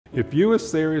If you were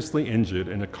seriously injured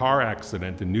in a car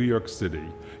accident in New York City,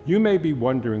 you may be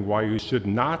wondering why you should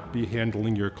not be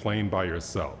handling your claim by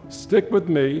yourself. Stick with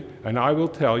me, and I will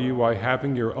tell you why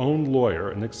having your own lawyer,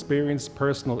 an experienced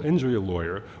personal injury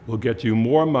lawyer, will get you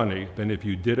more money than if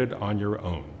you did it on your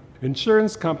own.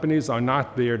 Insurance companies are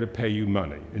not there to pay you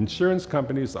money. Insurance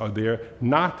companies are there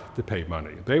not to pay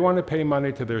money. They want to pay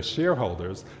money to their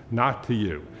shareholders, not to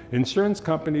you. Insurance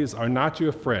companies are not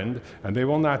your friend, and they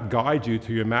will not guide you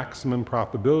to your maximum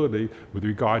profitability with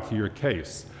regard to your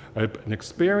case. An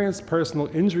experienced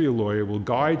personal injury lawyer will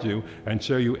guide you and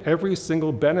show you every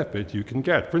single benefit you can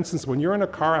get. For instance, when you're in a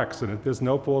car accident, there's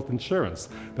no fault insurance.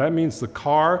 That means the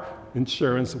car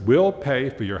insurance will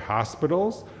pay for your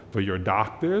hospitals, for your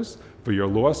doctors, for your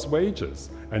lost wages,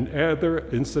 and other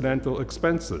incidental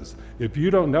expenses. If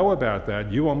you don't know about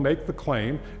that, you won't make the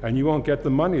claim, and you won't get the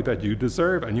money that you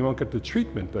deserve, and you won't get the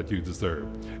treatment that you deserve.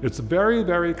 It's very,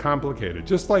 very complicated.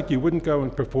 Just like you wouldn't go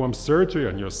and perform surgery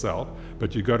on yourself,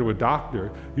 but you go to a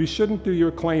doctor, you shouldn't do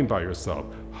your claim by yourself.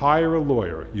 Hire a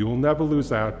lawyer. You will never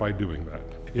lose out by doing that.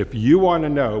 If you want to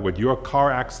know what your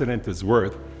car accident is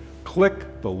worth,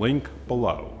 click the link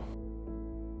below.